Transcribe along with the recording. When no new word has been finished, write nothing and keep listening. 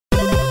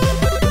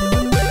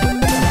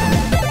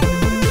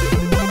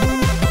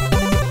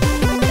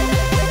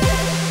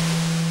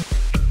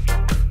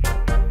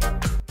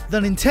The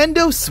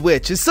Nintendo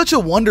Switch is such a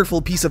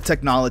wonderful piece of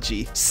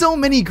technology. So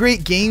many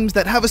great games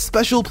that have a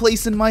special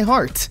place in my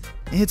heart.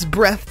 It's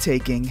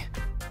breathtaking.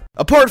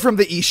 Apart from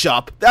the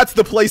eShop, that's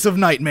the place of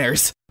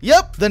nightmares.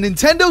 Yep, the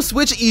Nintendo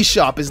Switch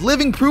eShop is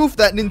living proof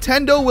that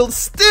Nintendo will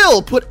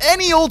still put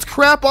any old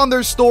crap on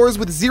their stores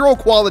with zero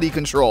quality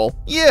control.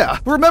 Yeah,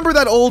 remember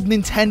that old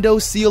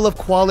Nintendo seal of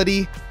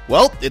quality?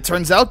 Well, it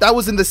turns out that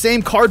was in the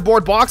same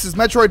cardboard box as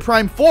Metroid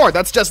Prime 4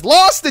 that's just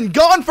lost and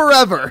gone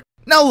forever.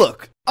 Now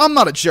look, I'm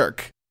not a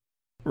jerk.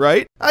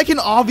 Right? I can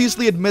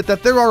obviously admit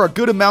that there are a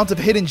good amount of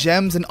hidden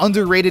gems and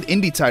underrated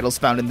indie titles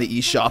found in the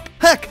eShop.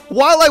 Heck,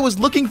 while I was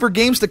looking for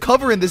games to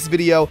cover in this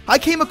video, I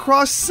came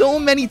across so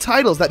many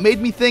titles that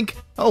made me think,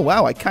 oh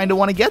wow, I kinda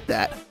wanna get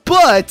that.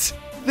 But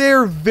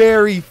they're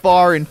very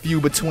far and few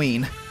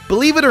between.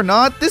 Believe it or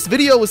not, this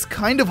video was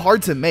kind of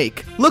hard to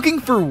make. Looking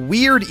for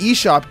weird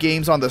eShop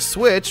games on the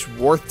Switch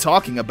worth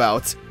talking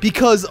about.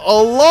 Because a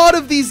lot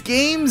of these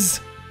games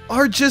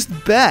are just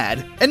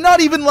bad. And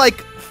not even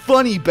like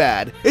funny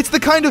bad. It's the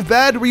kind of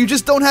bad where you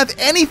just don't have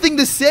anything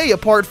to say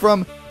apart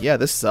from, yeah,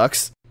 this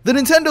sucks. The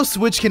Nintendo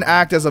Switch can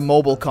act as a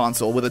mobile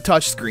console with a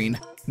touchscreen,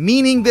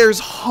 meaning there's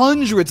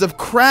hundreds of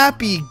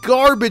crappy,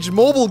 garbage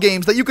mobile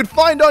games that you could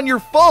find on your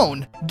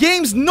phone.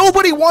 Games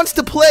nobody wants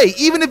to play,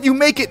 even if you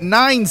make it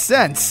 9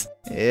 cents.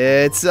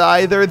 It's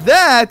either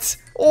that,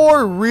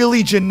 or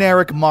really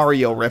generic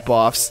Mario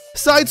ripoffs.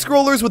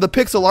 Side-scrollers with a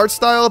pixel art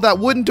style that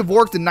wouldn't have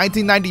worked in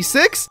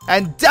 1996,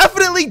 and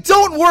definitely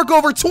don't work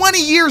over 20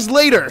 years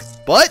later.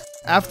 But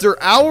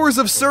after hours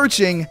of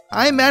searching,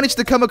 I managed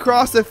to come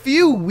across a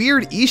few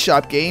weird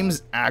eShop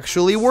games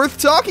actually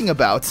worth talking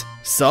about.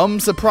 Some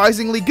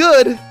surprisingly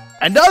good,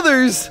 and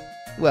others,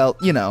 well,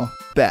 you know,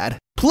 bad.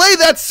 Play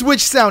that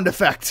Switch sound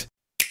effect!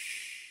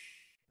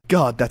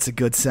 God, that's a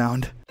good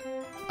sound.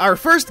 Our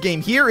first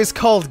game here is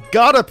called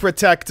Gotta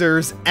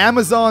Protectors,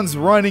 Amazon's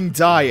Running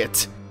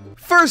Diet.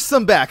 First,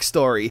 some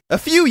backstory. A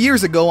few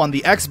years ago on the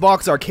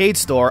Xbox Arcade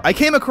Store, I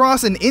came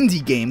across an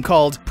indie game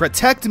called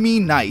Protect Me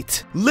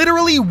Knight.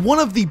 Literally one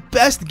of the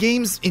best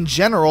games in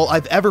general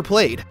I've ever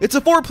played. It's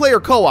a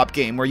 4-player co-op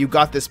game where you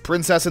got this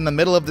princess in the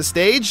middle of the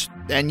stage,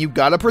 and you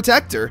gotta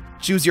protect her.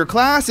 Choose your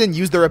class and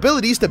use their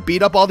abilities to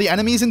beat up all the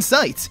enemies in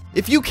sight.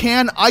 If you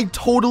can, I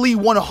totally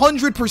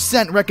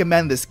 100%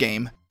 recommend this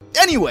game.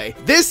 Anyway,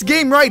 this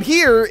game right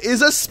here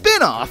is a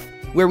spin-off,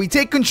 where we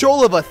take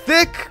control of a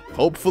thick,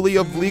 hopefully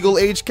of legal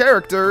age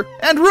character,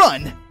 and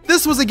run.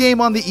 This was a game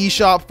on the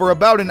eShop for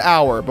about an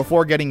hour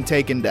before getting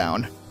taken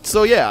down.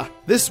 So yeah,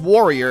 this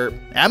warrior,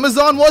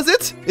 Amazon was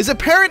it? Is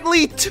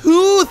apparently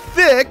too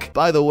thick.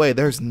 By the way,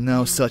 there's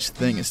no such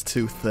thing as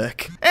too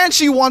thick. And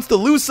she wants to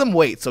lose some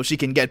weight so she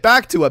can get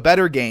back to a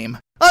better game.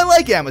 I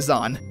like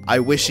Amazon. I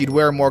wish she'd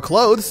wear more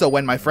clothes so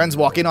when my friends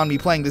walk in on me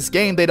playing this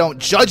game, they don't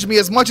judge me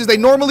as much as they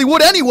normally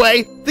would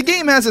anyway. The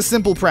game has a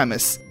simple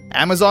premise.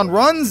 Amazon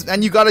runs,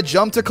 and you gotta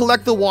jump to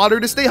collect the water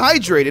to stay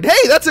hydrated.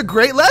 Hey, that's a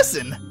great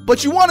lesson!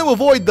 But you want to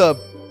avoid the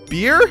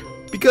beer?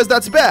 Because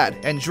that's bad,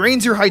 and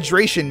drains your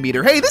hydration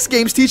meter. Hey, this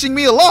game's teaching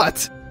me a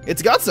lot!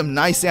 It's got some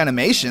nice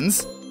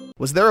animations.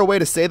 Was there a way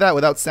to say that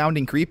without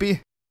sounding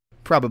creepy?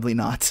 Probably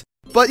not.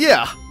 But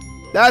yeah,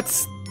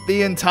 that's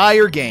the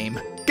entire game.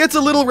 Gets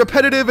a little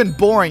repetitive and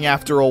boring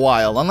after a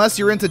while, unless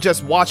you're into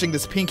just watching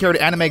this pink-haired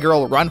anime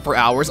girl run for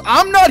hours.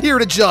 I'm not here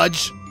to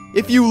judge!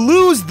 If you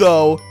lose,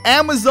 though,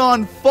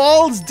 Amazon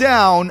falls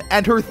down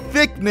and her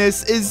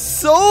thickness is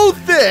so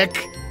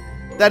thick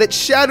that it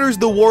shatters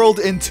the world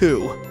in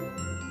two.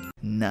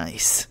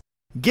 Nice.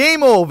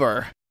 Game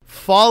over.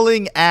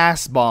 Falling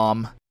ass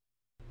bomb.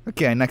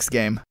 Okay, next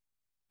game.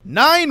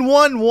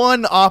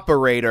 911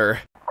 Operator.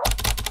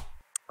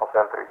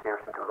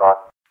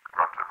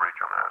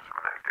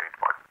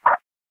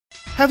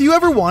 Have you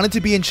ever wanted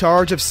to be in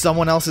charge of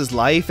someone else's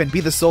life and be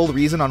the sole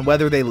reason on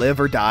whether they live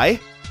or die?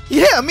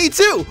 Yeah, me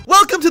too!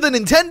 Welcome to the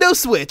Nintendo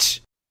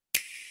Switch!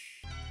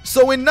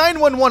 So in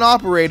 911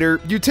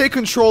 Operator, you take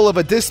control of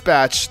a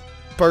dispatch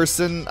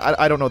person.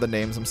 I don't know the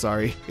names, I'm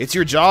sorry. It's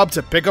your job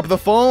to pick up the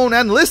phone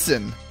and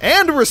listen,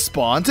 and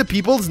respond to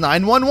people's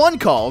 911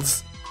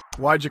 calls.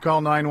 Why'd you call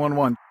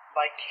 911?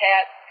 My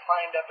cat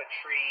climbed up a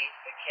tree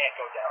and can't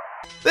go down.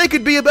 They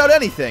could be about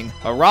anything.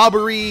 A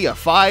robbery, a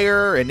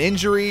fire, an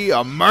injury,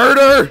 a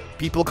murder.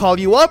 People call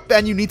you up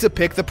and you need to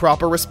pick the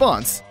proper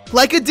response.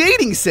 Like a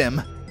dating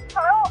sim.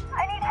 Hello?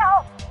 I need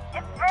help.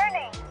 It's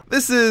burning.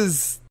 This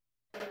is...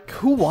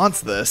 Who wants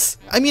this?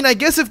 I mean, I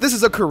guess if this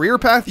is a career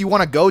path you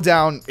want to go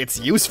down, it's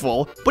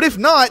useful. But if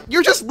not,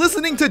 you're just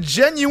listening to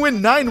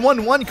genuine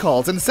 911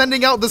 calls and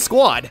sending out the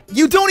squad.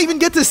 You don't even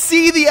get to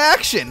see the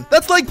action.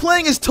 That's like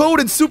playing as Toad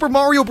in Super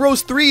Mario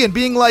Bros. 3 and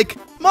being like,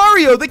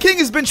 Mario, the king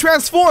has been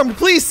transformed,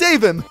 please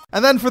save him.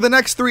 And then for the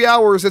next 3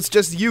 hours, it's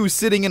just you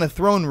sitting in a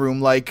throne room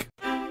like...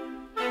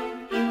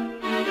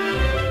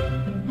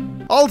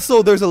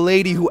 Also, there's a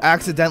lady who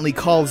accidentally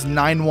calls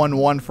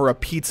 911 for a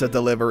pizza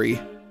delivery.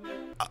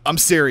 I'm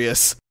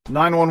serious.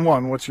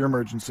 911, what's your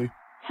emergency?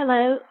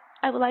 Hello?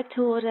 I would like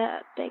to order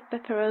a big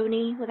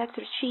pepperoni with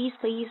extra cheese,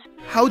 please.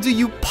 How do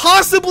you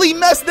possibly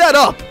mess that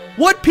up?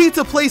 What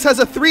pizza place has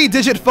a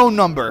 3-digit phone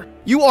number?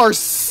 You are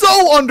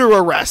so under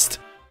arrest.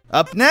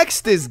 Up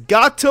next is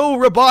Gatto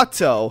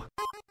Roboto.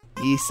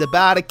 It's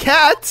about a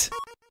cat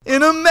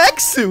in a mech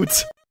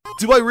suit.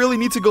 Do I really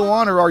need to go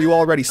on, or are you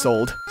already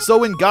sold?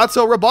 So in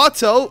Gatto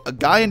Roboto, a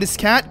guy and his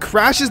cat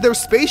crashes their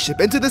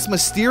spaceship into this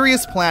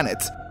mysterious planet.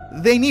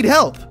 They need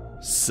help.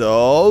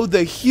 So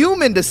the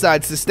human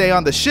decides to stay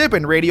on the ship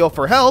and radio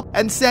for help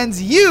and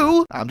sends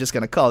you, I'm just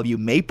gonna call you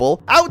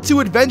Maple, out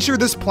to adventure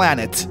this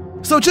planet.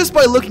 So just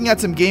by looking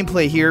at some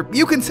gameplay here,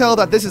 you can tell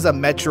that this is a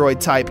Metroid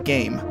type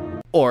game.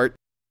 Or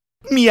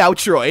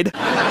Meowtroid.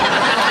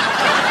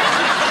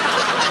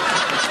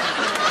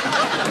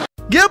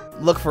 Yep,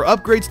 look for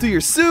upgrades to your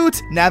suit,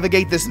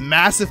 navigate this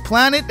massive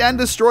planet, and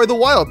destroy the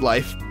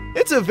wildlife.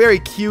 It's a very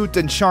cute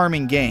and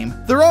charming game.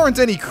 There aren't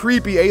any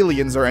creepy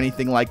aliens or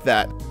anything like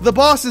that. The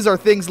bosses are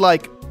things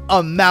like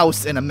a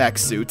mouse in a mech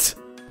suit.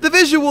 The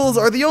visuals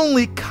are the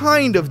only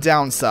kind of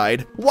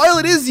downside. While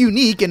it is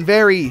unique and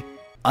very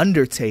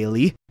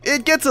Undertale-y,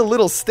 it gets a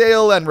little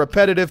stale and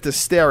repetitive to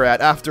stare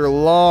at after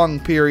long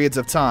periods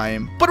of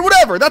time. But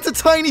whatever, that's a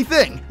tiny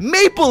thing.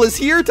 Maple is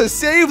here to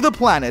save the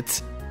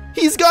planet.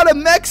 He's got a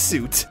mech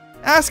suit.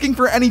 Asking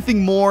for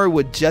anything more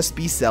would just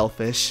be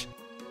selfish.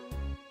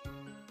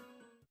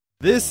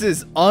 This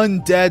is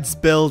Undead's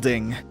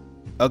building.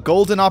 A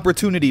golden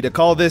opportunity to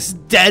call this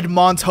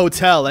Deadmont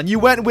Hotel, and you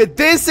went with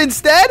this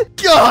instead?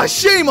 Gosh,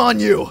 shame on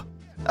you!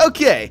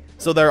 Okay,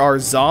 so there are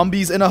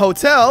zombies in a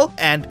hotel,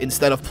 and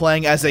instead of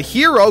playing as a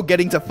hero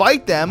getting to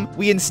fight them,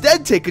 we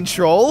instead take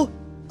control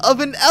of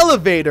an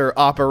elevator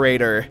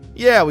operator.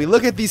 Yeah, we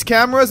look at these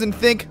cameras and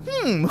think,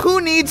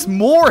 who needs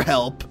more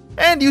help?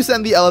 And you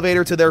send the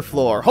elevator to their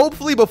floor,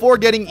 hopefully before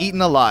getting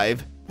eaten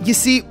alive. You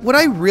see, what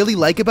I really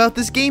like about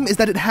this game is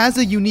that it has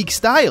a unique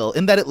style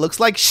in that it looks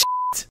like shit.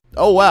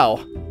 Oh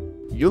wow,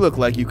 you look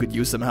like you could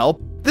use some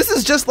help. This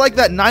is just like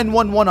that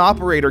 911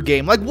 operator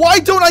game. Like, why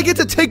don't I get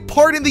to take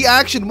part in the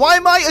action? Why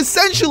am I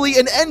essentially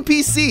an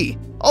NPC?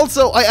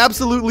 Also, I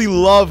absolutely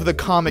love the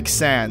Comic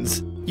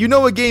Sans. You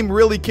know a game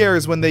really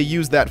cares when they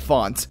use that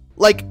font.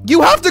 Like,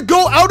 you have to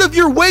go out of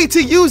your way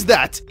to use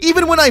that!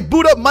 Even when I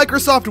boot up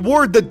Microsoft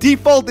Word, the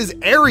default is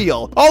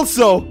Arial.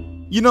 Also,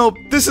 you know,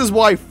 this is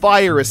why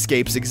fire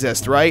escapes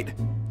exist, right?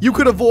 You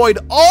could avoid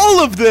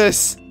all of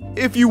this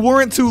if you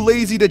weren't too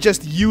lazy to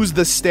just use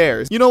the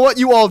stairs. You know what?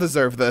 You all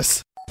deserve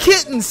this.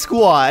 Kitten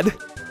Squad!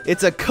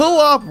 It's a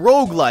co-op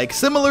roguelike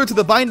similar to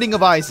The Binding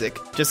of Isaac.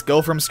 Just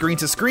go from screen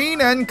to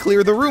screen and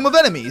clear the room of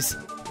enemies.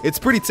 It's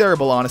pretty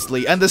terrible,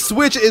 honestly, and the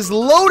Switch is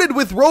loaded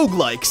with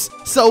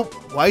roguelikes. So,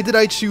 why did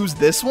I choose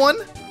this one?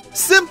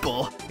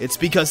 Simple. It's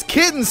because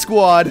Kitten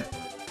Squad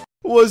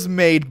was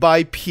made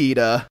by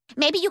PETA.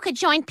 Maybe you could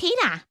join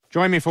PETA.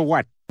 Join me for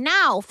what?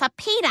 No, for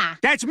PETA.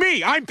 That's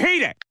me! I'm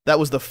Peter! That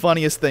was the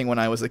funniest thing when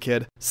I was a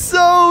kid.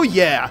 So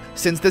yeah,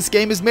 since this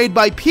game is made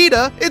by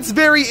PETA, it's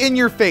very in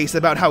your face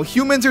about how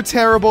humans are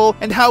terrible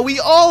and how we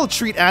all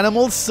treat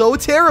animals so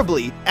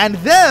terribly, and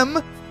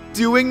them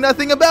doing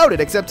nothing about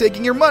it except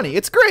taking your money.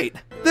 It's great.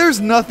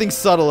 There's nothing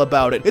subtle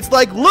about it. It's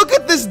like, look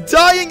at this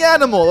dying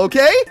animal,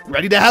 okay?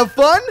 Ready to have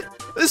fun?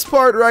 This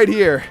part right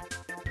here.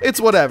 It's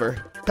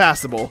whatever.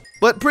 Passable.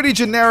 But pretty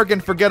generic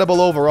and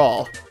forgettable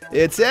overall.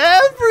 It's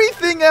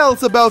everything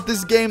else about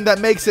this game that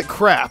makes it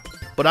crap.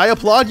 But I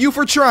applaud you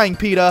for trying,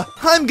 PETA.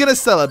 I'm gonna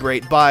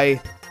celebrate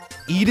by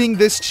eating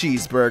this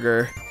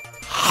cheeseburger.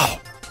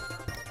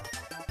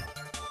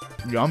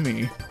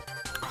 Yummy.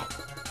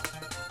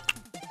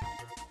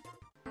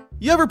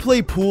 You ever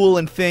play pool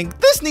and think,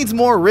 this needs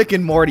more Rick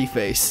and Morty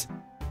face?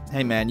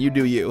 Hey man, you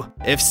do you.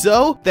 If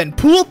so, then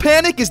Pool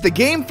Panic is the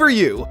game for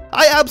you.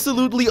 I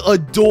absolutely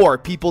adore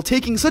people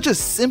taking such a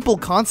simple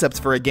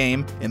concept for a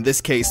game, in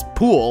this case,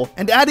 pool,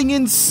 and adding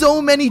in so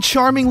many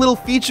charming little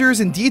features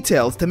and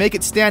details to make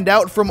it stand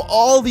out from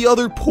all the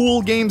other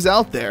pool games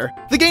out there.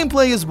 The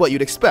gameplay is what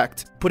you'd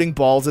expect. Putting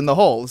balls in the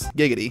holes.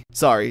 Giggity.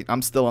 Sorry,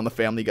 I'm still on the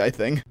Family Guy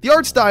thing. The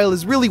art style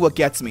is really what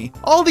gets me.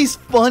 All these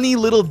funny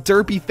little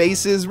derpy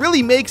faces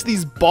really makes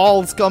these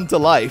balls come to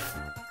life.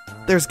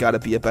 There's gotta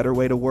be a better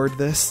way to word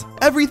this.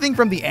 Everything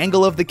from the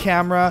angle of the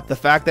camera, the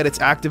fact that it's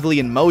actively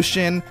in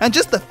motion, and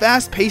just the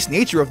fast-paced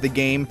nature of the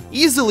game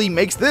easily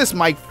makes this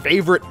my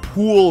favorite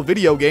pool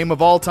video game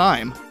of all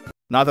time.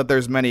 Not that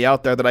there's many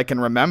out there that I can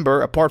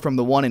remember, apart from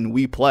the one in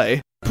We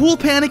Play. Pool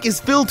Panic is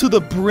filled to the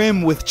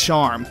brim with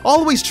charm,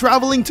 always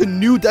traveling to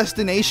new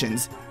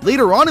destinations.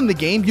 Later on in the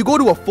game, you go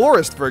to a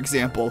forest, for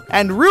example,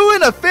 and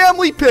ruin a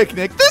family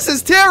picnic. This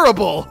is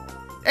terrible!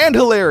 And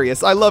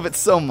hilarious. I love it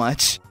so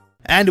much.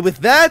 And with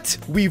that,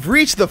 we've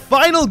reached the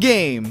final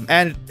game,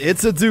 and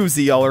it's a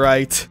doozy,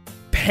 alright.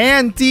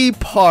 Panty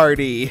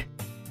Party.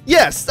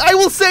 Yes, I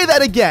will say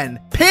that again.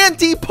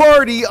 Panty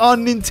Party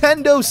on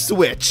Nintendo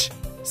Switch.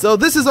 So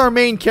this is our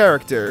main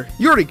character,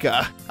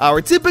 Yurika,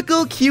 our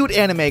typical cute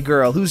anime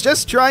girl who's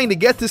just trying to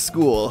get to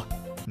school.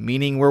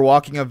 Meaning we're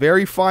walking a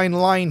very fine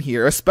line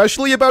here,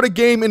 especially about a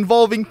game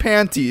involving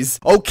panties.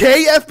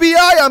 Okay,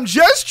 FBI, I'm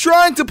just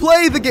trying to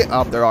play the game.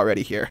 Oh, they're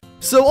already here.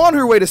 So on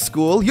her way to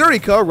school,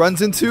 Eureka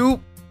runs into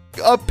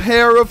a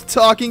pair of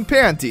talking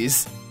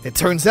panties. It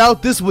turns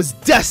out this was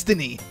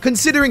destiny,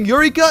 considering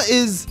Eureka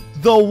is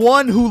the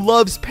one who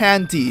loves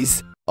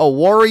panties, a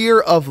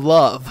warrior of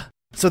love.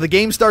 So the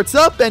game starts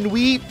up and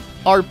we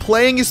are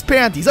playing as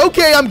panties.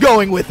 Okay, I'm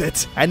going with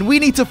it. And we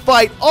need to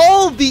fight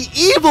all the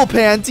evil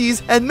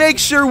panties and make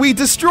sure we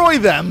destroy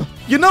them.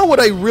 You know what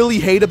I really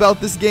hate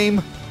about this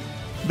game?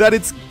 That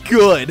it's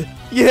good.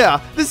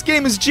 Yeah, this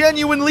game is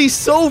genuinely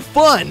so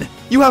fun.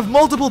 You have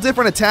multiple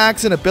different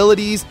attacks and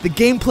abilities. The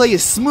gameplay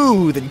is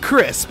smooth and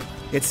crisp.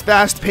 It's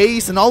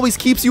fast-paced and always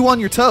keeps you on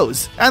your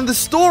toes. And the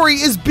story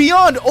is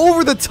beyond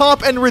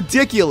over-the-top and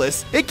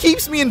ridiculous. It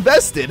keeps me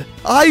invested.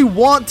 I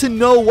want to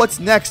know what's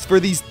next for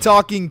these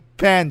talking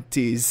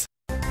panties.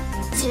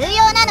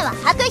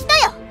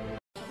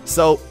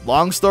 So,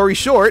 long story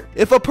short,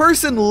 if a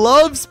person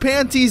loves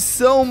panties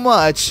so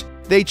much,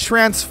 they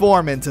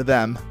transform into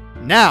them.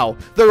 Now,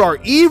 there are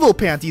evil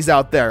panties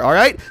out there,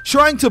 alright?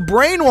 Trying to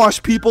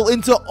brainwash people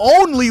into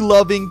only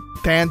loving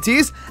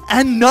panties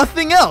and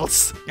nothing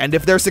else. And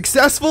if they're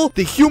successful,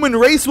 the human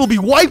race will be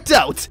wiped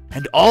out,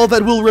 and all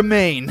that will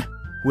remain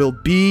will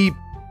be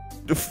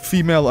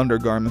female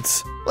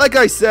undergarments. Like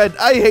I said,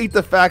 I hate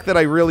the fact that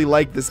I really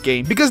like this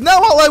game, because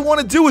now all I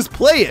want to do is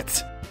play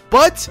it.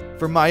 But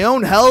for my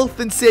own health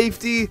and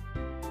safety,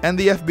 and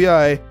the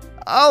FBI,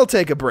 I'll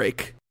take a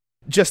break.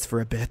 Just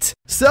for a bit.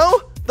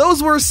 So,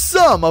 those were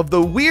some of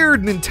the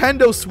weird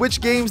Nintendo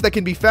Switch games that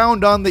can be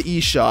found on the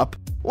eShop.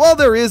 While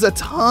there is a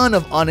ton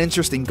of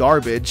uninteresting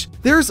garbage,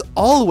 there's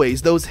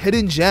always those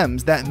hidden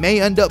gems that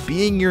may end up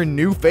being your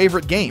new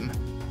favorite game.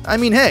 I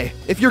mean, hey,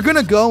 if you're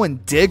gonna go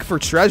and dig for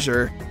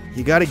treasure,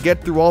 you gotta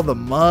get through all the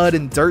mud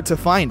and dirt to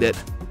find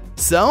it.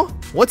 So,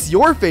 what's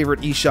your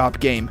favorite eShop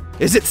game?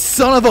 Is it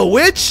Son of a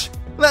Witch?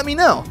 Let me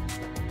know.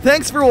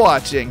 Thanks for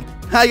watching.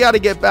 I gotta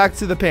get back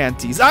to the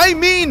panties.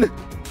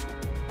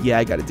 Yeah,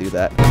 I gotta do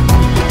that.